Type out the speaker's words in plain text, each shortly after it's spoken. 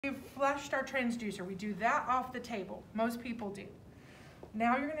We've flushed our transducer. We do that off the table. Most people do.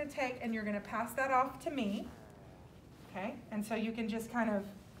 Now you're going to take and you're going to pass that off to me. Okay? And so you can just kind of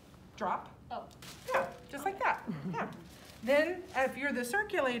drop. Oh. Yeah, just like that. Yeah. Then if you're the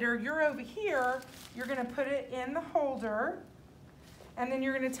circulator, you're over here. You're going to put it in the holder. And then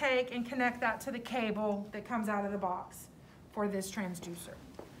you're going to take and connect that to the cable that comes out of the box for this transducer.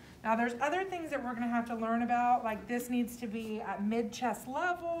 Now there's other things that we're going to have to learn about, like this needs to be at mid-chest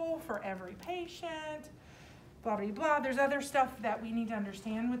level for every patient, blah, blah, blah. There's other stuff that we need to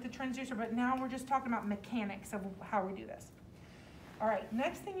understand with the transducer, but now we're just talking about mechanics of how we do this. All right,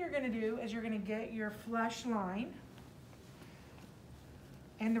 next thing you're going to do is you're going to get your flush line.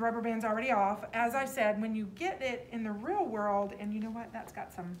 And the rubber band's already off. As I said, when you get it in the real world, and you know what, that's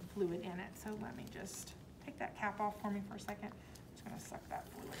got some fluid in it, so let me just take that cap off for me for a second. Gonna suck that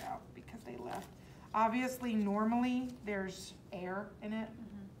fluid out because they left. Obviously, normally there's air in it.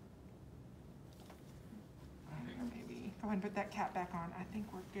 Maybe go ahead and put that cap back on. I think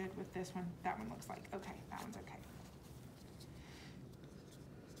we're good with this one. That one looks like okay. That one's okay.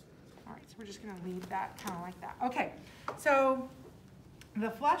 All right, so we're just gonna leave that kind of like that. Okay, so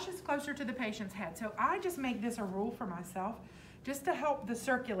the flush is closer to the patient's head. So I just make this a rule for myself, just to help the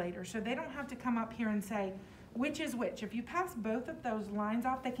circulator, so they don't have to come up here and say, which is which. If you pass both of those lines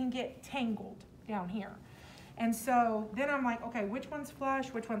off, they can get tangled down here. And so then I'm like, okay, which one's flush,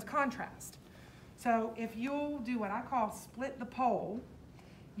 which one's contrast? So if you'll do what I call split the pole,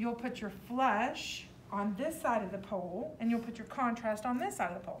 you'll put your flush on this side of the pole and you'll put your contrast on this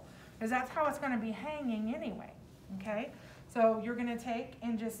side of the pole, because that's how it's going to be hanging anyway, okay? So you're going to take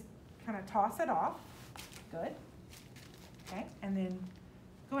and just kind of toss it off. Good. Okay, and then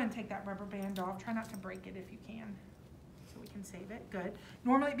go ahead and take that rubber band off. Try not to break it if you can, so we can save it. Good.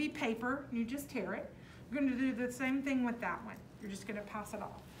 Normally it'd be paper. You just tear it. You're going to do the same thing with that one. You're just going to pass it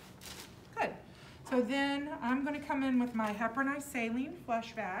off. Good. So then I'm going to come in with my heparinized saline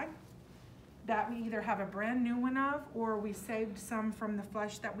flush bag that we either have a brand new one of, or we saved some from the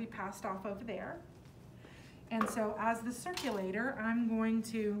flush that we passed off over there. And so as the circulator, I'm going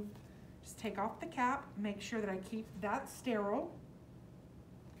to just take off the cap, make sure that I keep that sterile.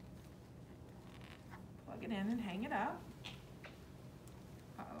 Plug it in and hang it up.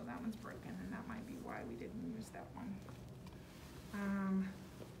 Uh-oh, that one's broken, and that might be why we didn't use that one.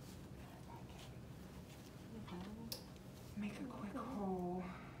 Make a quick hole.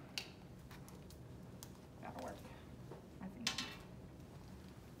 That'll work, I think.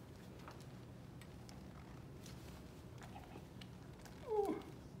 Ooh,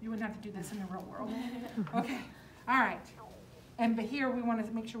 you wouldn't have to do this in the real world. Okay, all right. But here we want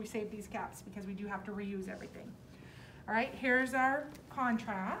to make sure we save these caps because we do have to reuse everything. All right, here's our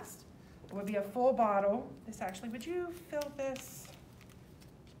contrast. It would be a full bottle. This actually, would you fill this?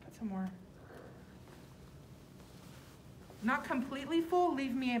 Put some more. Not completely full,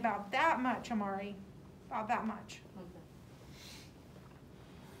 leave me about that much, Amari. About that much.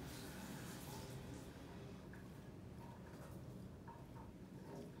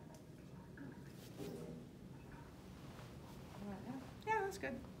 That's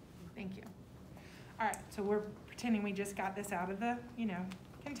good. Thank you. All right, so we're pretending we just got this out of the,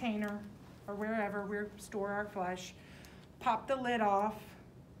 container or wherever we store our flush. Pop the lid off.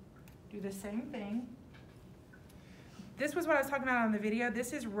 Do the same thing. This was what I was talking about on the video.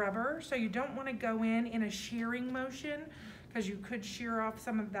 This is rubber, so you don't want to go in a shearing motion, because you could shear off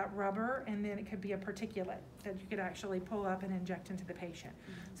some of that rubber and then it could be a particulate that you could actually pull up and inject into the patient.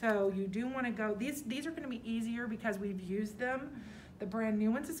 So you do want to go, these are going to be easier because we've used them. The brand new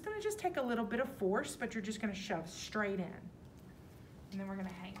ones, it's going to just take a little bit of force, but you're just going to shove straight in. And then we're going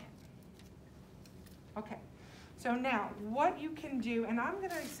to hang it. Okay, so now what you can do, and I'm going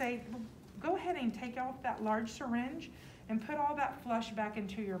to say, go ahead and take off that large syringe and put all that flush back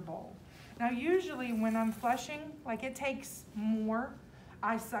into your bowl. Now usually when I'm flushing, like it takes more.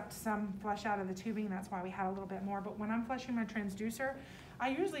 I sucked some flush out of the tubing, that's why we had a little bit more, but when I'm flushing my transducer, I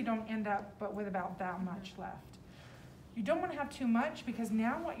usually don't end up but with about that much left. You don't want to have too much, because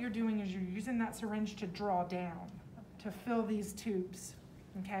now what you're doing is you're using that syringe to draw down, to fill these tubes,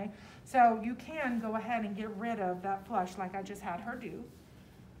 okay? So you can go ahead and get rid of that flush like I just had her do.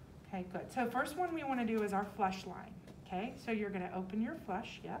 Okay, good. So first one we want to do is our flush line, okay? So you're going to open your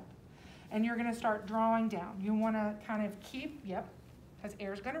flush, yep, and you're going to start drawing down. You want to kind of keep, yep, because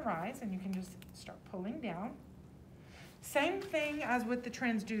air's going to rise, and you can just start pulling down. Same thing as with the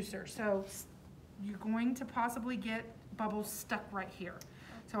transducer. So you're going to possibly get bubbles stuck right here.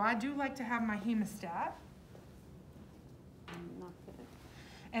 So I do like to have my hemostat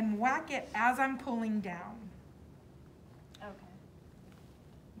and whack it as I'm pulling down. Okay.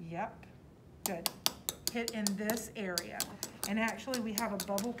 Yep, good. Hit in this area. And actually we have a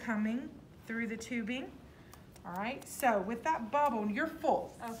bubble coming through the tubing. All right, so with that bubble, you're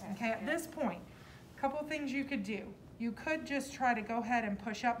full. Okay, at this point, a couple of things you could do. You could just try to go ahead and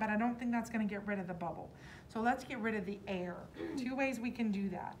push up, but I don't think that's gonna get rid of the bubble. So let's get rid of the air. Two ways we can do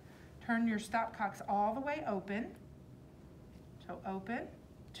that. Turn your stopcocks all the way open. So open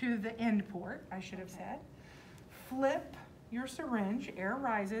to the end port, I should have said. Flip your syringe, air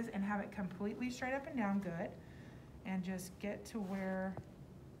rises, and have it completely straight up and down, good. And just get to where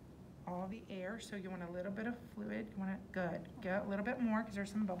all the air, so you want a little bit of fluid, you want it, good. Get a little bit more because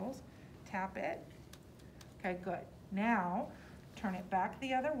there's some bubbles. Tap it. Okay, good. Now, turn it back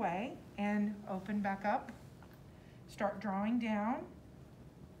the other way and open back up. Start drawing down.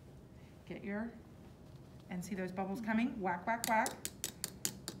 Get your, and see those bubbles coming? Whack, whack, whack.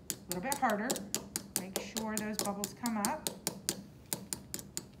 A little bit harder. Make sure those bubbles come up.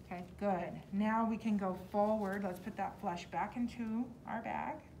 Okay, good. Now we can go forward. Let's put that flush back into our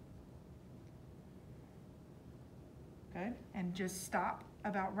bag. Good, and just stop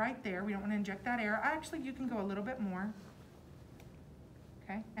about right there. We don't want to inject that air. Actually, you can go a little bit more.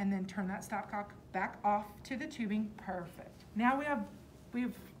 Okay, and then turn that stopcock back off to the tubing. Perfect. Now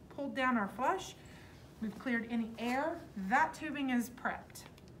we've pulled down our flush. We've cleared any air. That tubing is prepped.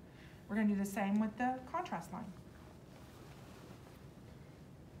 We're going to do the same with the contrast line.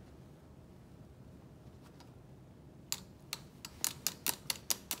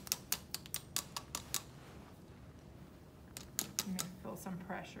 Let me feel some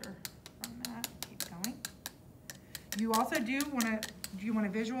pressure from that. Keep going. You also do want to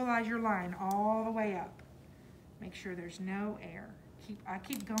visualize your line all the way up. Make sure there's no air. I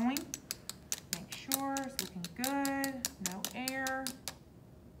keep going. Make sure it's looking good. No air.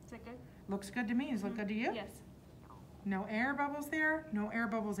 Is that good? Looks good to me. Does it look good to you? Yes. No air bubbles there. No air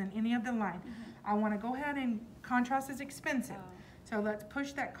bubbles in any of the line. I want to go ahead and contrast is expensive. So let's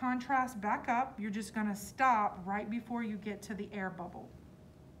push that contrast back up. You're just going to stop right before you get to the air bubble.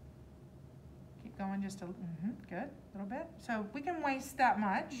 Keep going just a good, a little bit. So we can waste that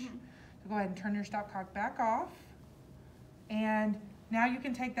much. So go ahead and turn your stopcock back off. And now you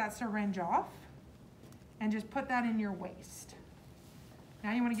can take that syringe off and just put that in your waist.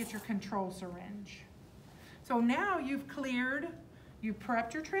 Now you want to get your control syringe. So now you've cleared, you've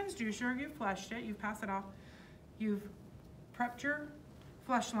prepped your transducer, you've flushed it, you've passed it off, you've prepped your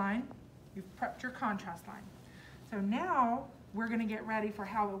flush line, you've prepped your contrast line. So now we're going to get ready for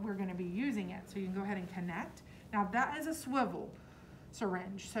how we're going to be using it. So you can go ahead and connect. Now that is a swivel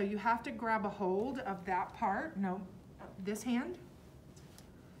syringe. So you have to grab a hold of that part. No, this hand.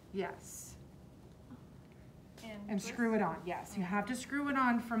 Yes. And screw it on. Yes, you have to screw it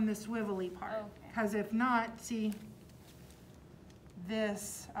on from the swivelly part. Because if not, see,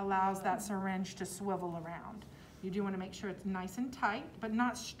 this allows that syringe to swivel around. You do want to make sure it's nice and tight, but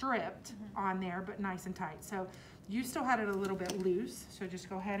not stripped on there, but nice and tight. So you still had it a little bit loose, so just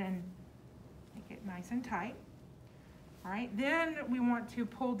go ahead and make it nice and tight. All right, then we want to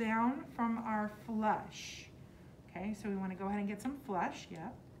pull down from our flush. Okay, so we want to go ahead and get some flush,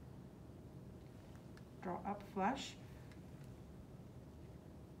 yep. Draw up flush.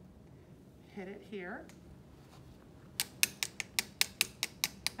 Hit it here.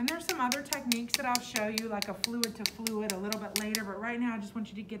 And there's some other techniques that I'll show you, like a fluid to fluid a little bit later, but right now I just want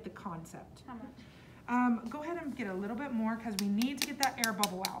you to get the concept. How much? Go ahead and get a little bit more because we need to get that air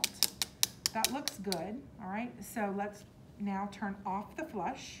bubble out. That looks good, all right? So let's now turn off the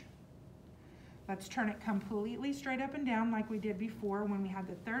flush. Let's turn it completely straight up and down like we did before when we had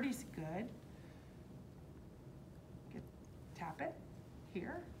the 30s, good. Tap it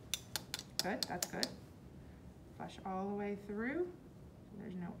here. Good, that's good. Flush all the way through.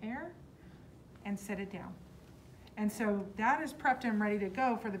 There's no air. And set it down. And so that is prepped and ready to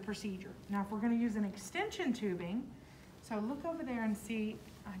go for the procedure. Now if we're going to use an extension tubing, so look over there and see,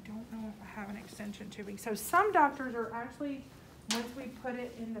 I don't know if I have an extension tubing. So some doctors are actually, once we put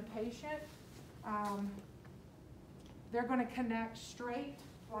it in the patient, they're going to connect straight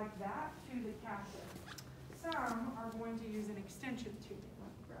like that to the catheter. Some are going to use an extension tubing.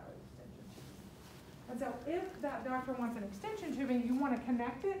 Let's grab an extension tubing. And so if that doctor wants an extension tubing, you want to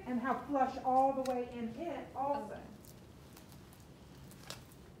connect it and have flush all the way in it also.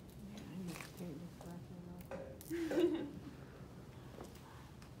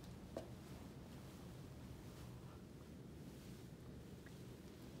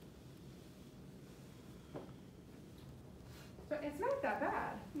 So it's not that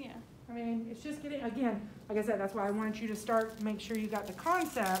bad. Yeah. I mean, it's just getting, again, like I said, that's why I want you to start, make sure you got the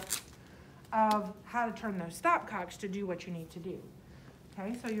concept of how to turn those stopcocks to do what you need to do.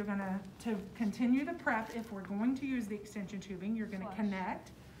 Okay, so you're gonna, to continue the prep, if we're going to use the extension tubing, you're gonna Flush.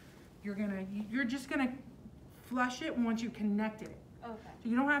 connect. You're just gonna flush it once you connected it. Okay. So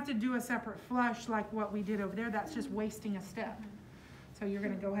you don't have to do a separate flush like what we did over there. That's just wasting a step. So you're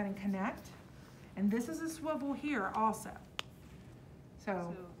gonna go ahead and connect. And this is a swivel here also.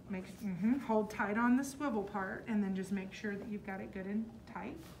 So make, hold tight on the swivel part and then just make sure that you've got it good and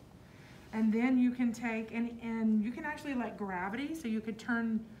tight. And then you can take, and you can actually let gravity, so you could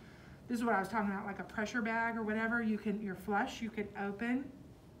turn, this is what I was talking about, like a pressure bag or whatever, your flush, you could open,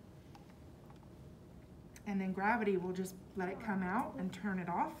 and then gravity will just let it come out and turn it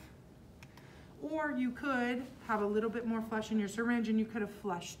off. Or you could have a little bit more flush in your syringe and you could have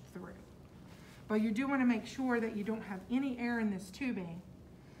flushed through. But you do want to make sure that you don't have any air in this tubing,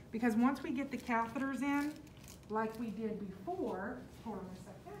 because once we get the catheters in, like we did before, hold on a second.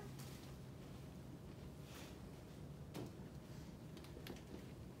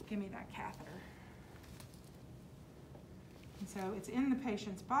 Give me that catheter. And so it's in the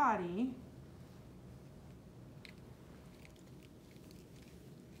patient's body.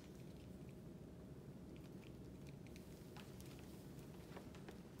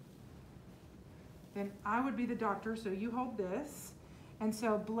 Then I would be the doctor, so you hold this. And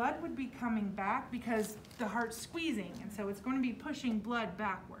so blood would be coming back because the heart's squeezing, and so it's going to be pushing blood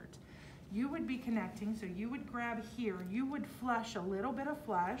backwards. You would be connecting, so you would grab here. You would flush a little bit of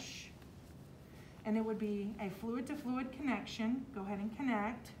flush, and it would be a fluid-to-fluid connection. Go ahead and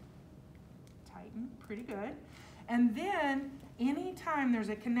connect. Tighten, pretty good. And then, anytime there's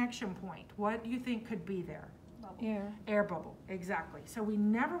a connection point, what do you think could be there? Air. Air bubble, exactly. So we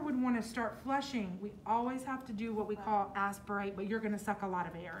never would want to start flushing. We always have to do what we call aspirate, but you're going to suck a lot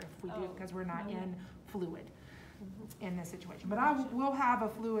of air if we do, because we're not in fluid in this situation. But we'll have a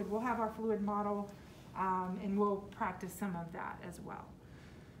fluid, we'll have our fluid model, and we'll practice some of that as well.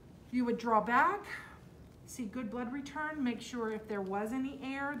 You would draw back, see good blood return, make sure if there was any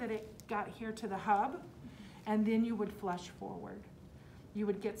air that it got here to the hub, and then you would flush forward. You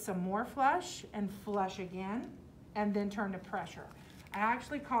would get some more flush and flush again, and then turn to pressure. I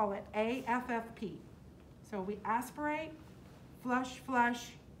actually call it AFFP. So we aspirate, flush,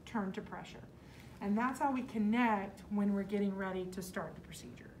 flush, turn to pressure. And that's how we connect when we're getting ready to start the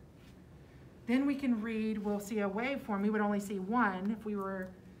procedure. Then we can read, we'll see a waveform. We would only see one. If we were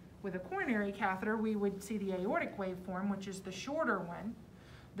with a coronary catheter, we would see the aortic waveform, which is the shorter one.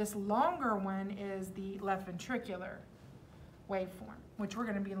 This longer one is the left ventricular waveform, which we're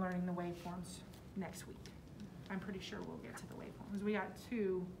going to be learning the waveforms next week. I'm pretty sure we'll get to the waveforms. We got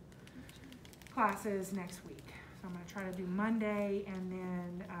 2 classes next week. So I'm going to try to do Monday and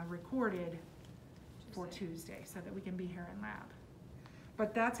then recorded for Tuesday so that we can be here in lab.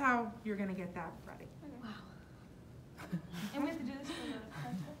 But that's how you're going to get that ready. Wow. And we have to do this for the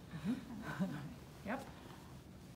pressure?